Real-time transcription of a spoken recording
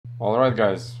Alright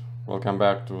guys, welcome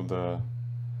back to the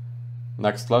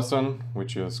next lesson,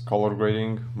 which is color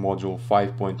grading, module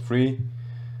 5.3,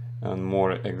 and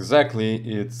more exactly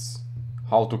it's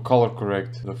how to color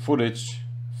correct the footage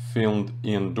filmed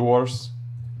indoors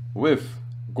with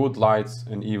good lights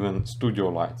and even studio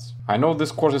lights. I know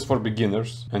this course is for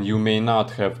beginners and you may not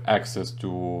have access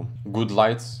to good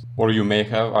lights, or you may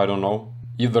have, I don't know.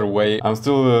 Either way, I'm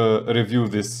still review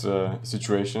this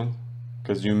situation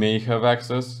because you may have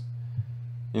access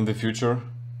in the future,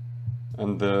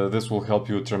 and this will help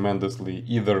you tremendously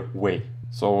either way.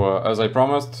 So as I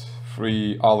promised,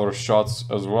 3 other shots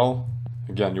as well.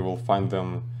 Again, you will find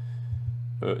them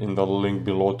in the link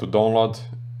below to download,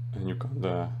 and you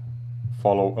can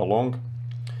follow along.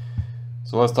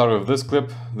 So let's start with this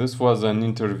clip. This was an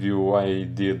interview I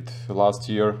did last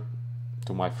year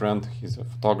to my friend. He's a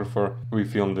photographer. We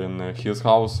filmed in his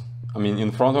house. I mean,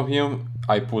 in front of him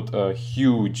I put a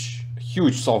huge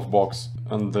softbox,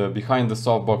 and behind the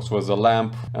softbox was a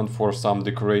lamp, and for some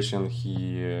decoration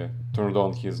he turned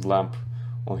on his lamp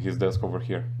on his desk over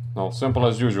here. Now, simple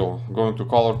as usual, going to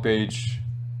color page,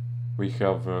 we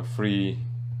have 3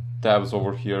 tabs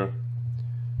over here.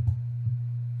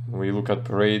 When we look at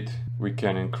parade, we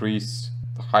can increase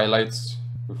the highlights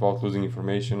without losing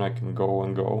information. I can go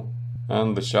and go,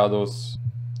 and the shadows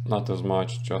not as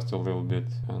much, just a little bit,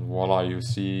 and voila, you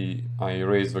see I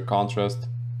raise the contrast.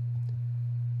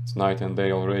 It's night and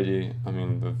day already. I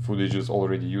mean, the footage is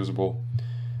already usable.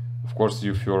 Of course,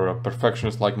 if you're a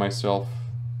perfectionist like myself,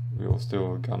 we'll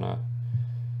still gonna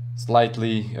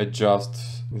slightly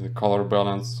adjust the color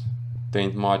balance. It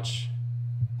ain't much.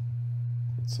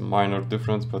 It's a minor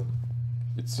difference, but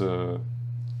it's I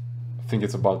think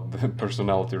it's about the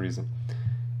personality reason.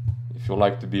 If you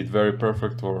like to be very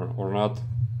perfect or not,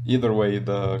 either way,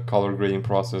 the color grading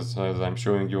process, as I'm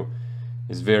showing you,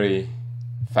 is very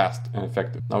fast and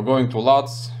effective. Now going to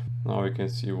LUTs, now we can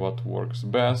see what works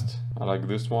best. I like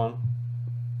this one.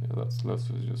 Yeah, let's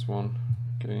use this one.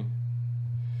 Okay.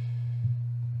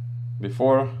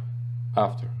 Before,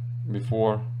 after,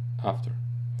 before, after.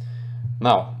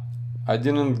 Now, I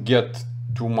didn't get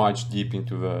too much deep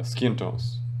into the skin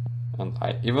tones, and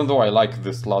even though I like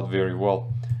this LUT very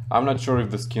well, I'm not sure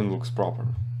if the skin looks proper.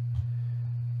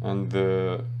 And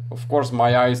of course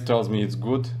my eyes tells me it's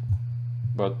good,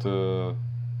 but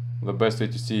the best way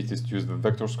to see it is to use the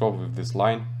vector scope with this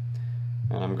line,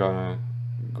 and I'm gonna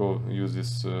go use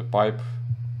this pipe,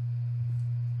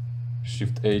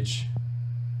 Shift H,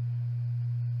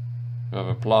 have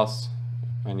a plus.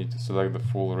 I need to select the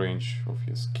full range of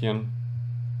his skin.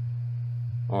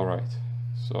 Alright,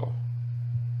 so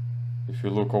if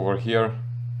you look over here,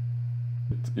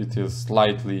 it is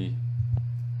slightly,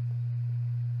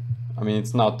 I mean,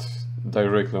 it's not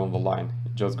directly on the line,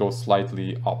 it just goes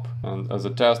slightly up. And as a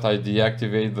test, I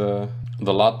deactivate the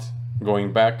LUT.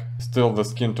 Going back, still the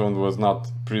skin tone was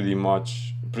not pretty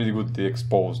goodly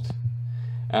exposed.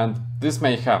 And this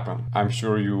may happen. I'm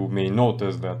sure you may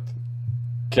notice that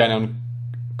Canon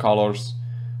colors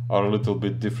are a little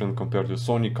bit different compared to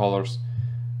Sony colors.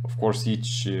 Of course,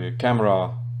 each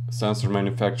camera sensor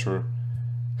manufacturer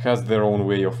has their own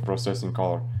way of processing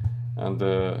color. And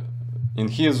in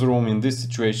his room, in this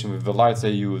situation, with the lights I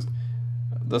used,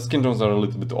 the skin tones are a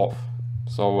little bit off.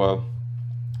 So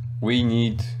we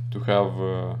need to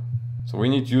have, we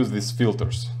need to use these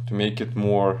filters to make it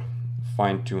more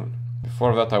fine-tuned.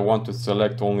 Before that, I want to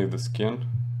select only the skin.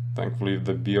 Thankfully,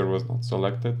 the beard was not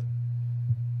selected.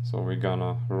 So we're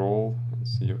gonna roll and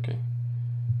see. Okay.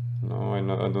 No, I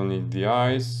don't need the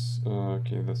eyes.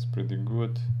 Okay, that's pretty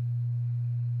good.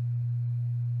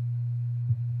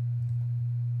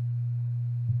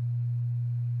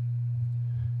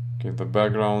 Okay, the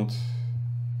background,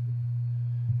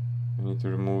 I need to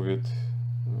remove it.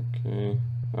 Okay,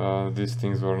 these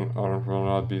things will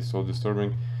not be so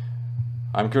disturbing.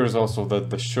 I'm curious also that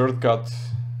the shortcut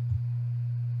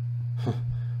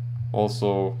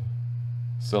also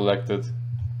selected.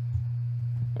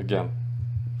 Again,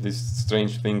 these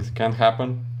strange things can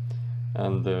happen,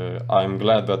 and I'm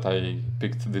glad that I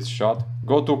picked this shot.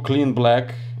 Go to clean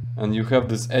black, and you have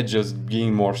these edges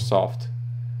being more soft.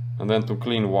 And then to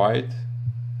clean white.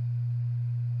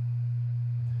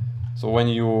 So when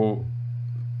you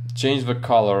change the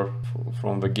color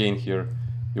from the gain here,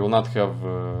 you will not have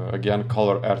again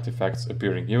color artifacts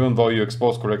appearing, even though you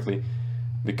expose correctly,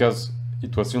 because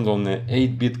it was filmed on an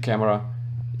 8-bit camera.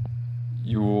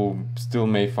 You still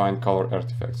may find color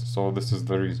artifacts, so this is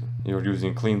the reason. You're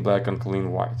using clean black and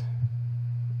clean white.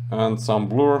 And some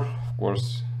blur, of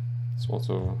course, it's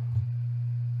also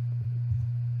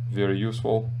very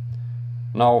useful.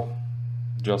 Now,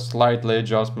 just slightly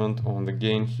adjustment on the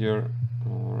gain here.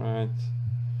 Alright. right.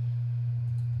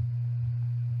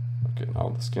 Okay, now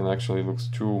the skin actually looks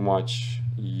too much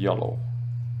yellow.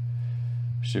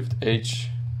 Shift H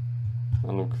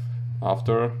and look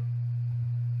after,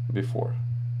 before,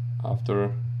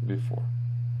 after, before,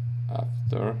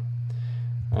 after,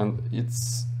 and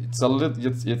it's a little,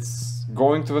 it's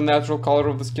going to the natural color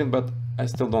of the skin, but I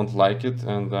still don't like it,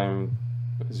 and I'm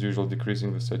as usual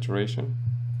decreasing the saturation.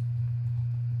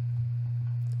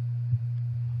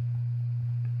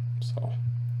 So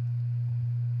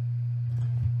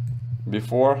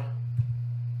before,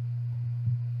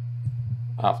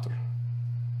 after.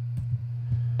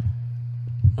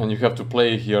 And you have to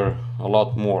play here a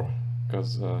lot more,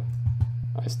 because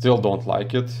I still don't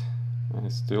like it. I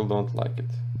still don't like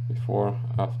it. Before,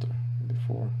 after,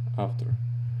 before, after.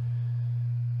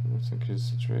 Let's increase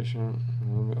saturation.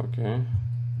 Okay.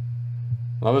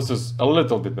 Now this is a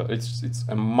little bit better. It's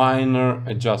a minor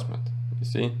adjustment. You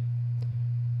see?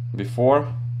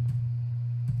 Before.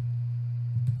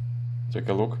 Take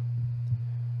a look.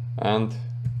 And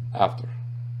after.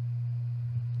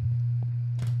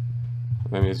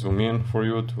 Let me zoom in for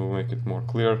you to make it more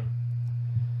clear.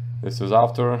 This is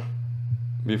after,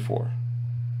 before,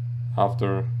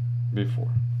 after,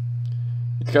 before.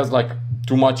 It has like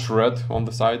too much red on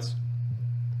the sides,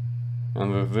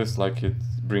 and with this, like, it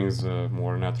brings a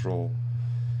more natural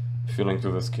feeling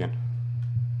to the skin.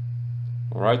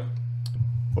 Alright,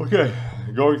 okay,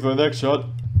 going to the next shot.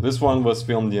 This one was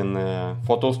filmed in a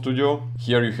photo studio.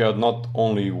 Here you had not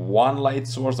only one light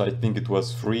source, I think it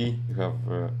was 3. You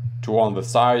have 2 on the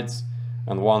sides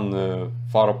and 1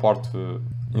 far apart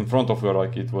in front of her,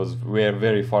 like it was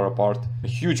very far apart. A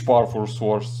huge powerful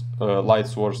source, light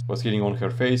source was hitting on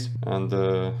her face, and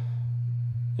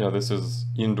yeah, this is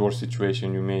indoor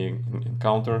situation you may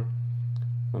encounter.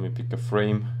 Let me pick a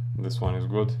frame. This one is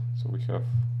good, so we have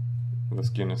the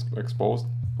skin is exposed.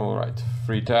 Alright,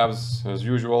 3 tabs as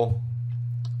usual.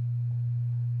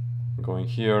 Going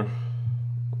here.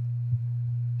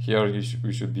 Here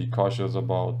we should be cautious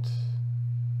about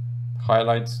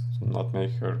highlights, to not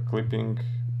make her clipping.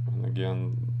 And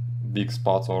again, big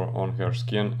spots are on her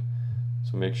skin,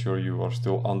 so make sure you are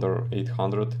still under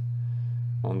 800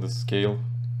 on the scale.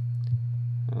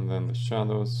 And then the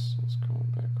shadows, let's go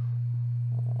back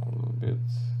a little bit.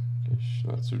 Okay,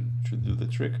 that should do the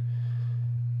trick.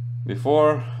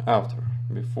 Before, after,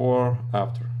 before,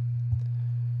 after.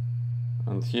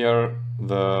 And here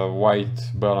the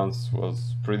white balance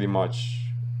was pretty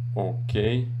much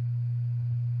okay.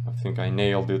 I think I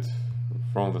nailed it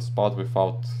from the spot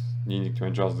without needing to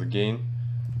adjust the gain.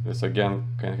 This again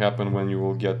can happen when you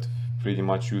will get pretty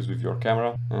much used with your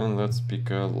camera. And let's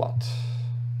pick a lot.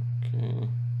 Okay.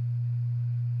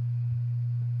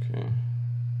 Okay.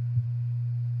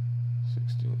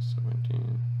 16,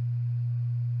 17.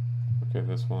 Okay,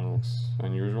 this one looks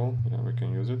unusual. Yeah, we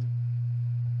can use it.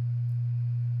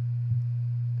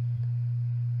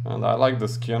 And I like the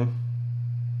skin.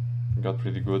 Got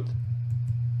pretty good.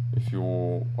 If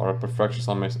you are a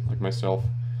perfectionist like myself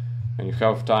and you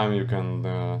have time, you can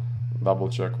double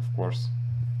check, of course.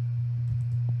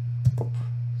 Oops,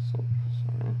 so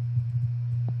sorry.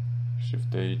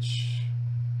 Shift H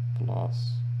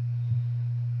plus,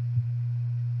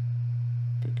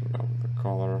 picking up the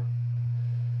color,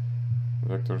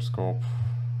 vector scope,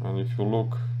 and if you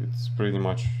look, it's pretty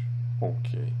much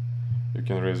okay. You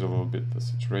can raise a little bit the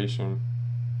saturation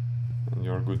and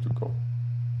you're good to go.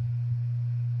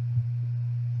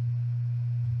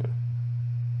 Yeah.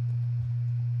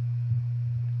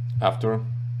 After,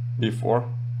 before,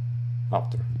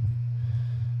 after.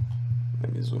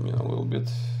 Let me zoom in a little bit.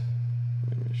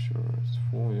 Make sure it's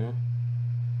full, yeah.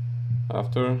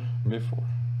 After, before,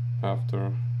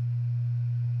 after.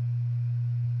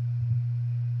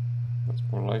 That's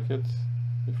more like it.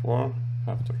 Before,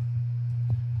 after.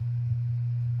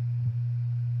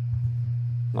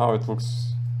 Now it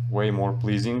looks way more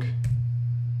pleasing.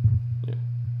 Yeah.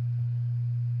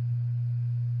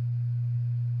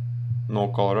 No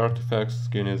color artifacts,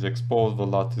 skin is exposed, the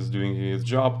LUT is doing its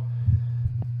job.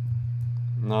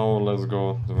 Now let's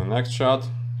go to the next shot.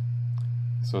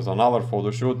 This was another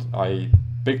photo shoot. I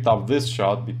picked up this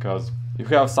shot because you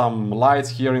have some lights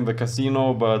here in the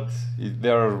casino, but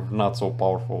they're not so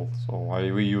powerful. So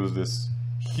we use this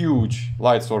huge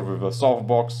light source with a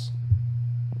softbox,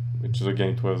 which is again,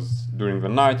 it was during the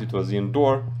night, it was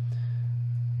indoor.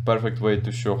 Perfect way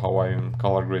to show how I am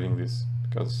color grading this,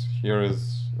 because here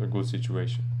is a good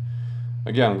situation.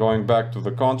 Again, going back to the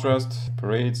contrast,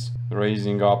 parades,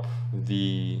 raising up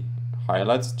the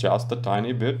highlights just a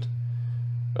tiny bit.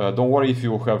 Don't worry if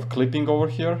you have clipping over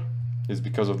here, it's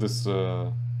because of this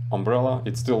umbrella.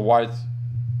 It's still white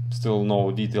still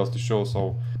no details to show,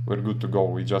 so we're good to go.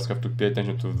 We just have to pay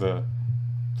attention to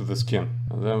the skin.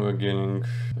 And then we're getting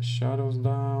the shadows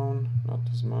down, not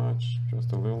as much,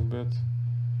 just a little bit.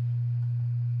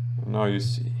 And now you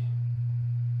see.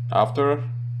 After,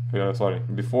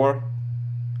 before,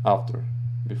 after,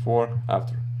 before,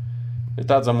 after.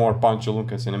 It adds a more punchy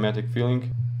look and cinematic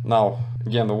feeling. Now,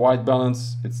 again, the white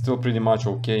balance, it's still pretty much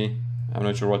okay. I'm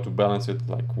not sure what to balance it,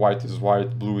 like white is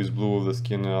white, blue is blue, the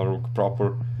skin look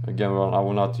proper. Again, well, I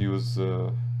will not use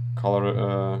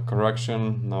color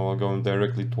correction. Now I'll go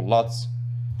directly to LUTs.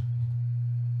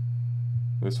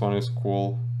 This one is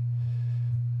cool.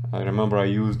 I remember I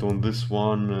used on this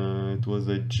one, it was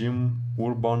a Jim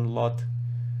Urban LUT.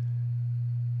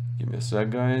 Give me a sec,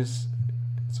 guys.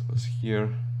 It was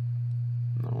here.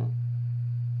 No.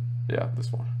 Yeah,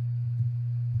 this one.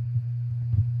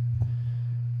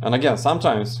 And again,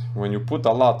 sometimes when you put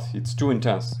a LUT, it's too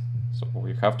intense. So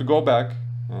you have to go back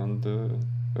and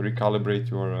recalibrate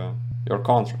your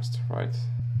contrast, right?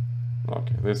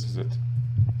 Okay, this is it.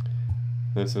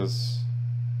 This is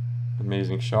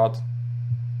amazing shot,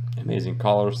 amazing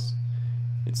colors.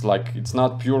 It's like, it's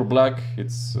not pure black,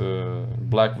 it's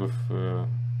black with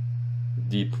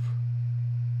deep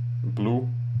blue.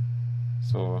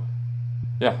 So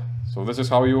yeah, so this is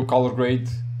how you color grade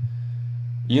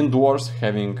indoors,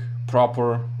 having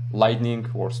proper lighting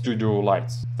or studio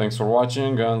lights. Thanks for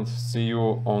watching, and see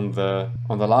you on the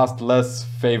last less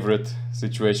favorite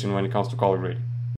situation when it comes to color grading.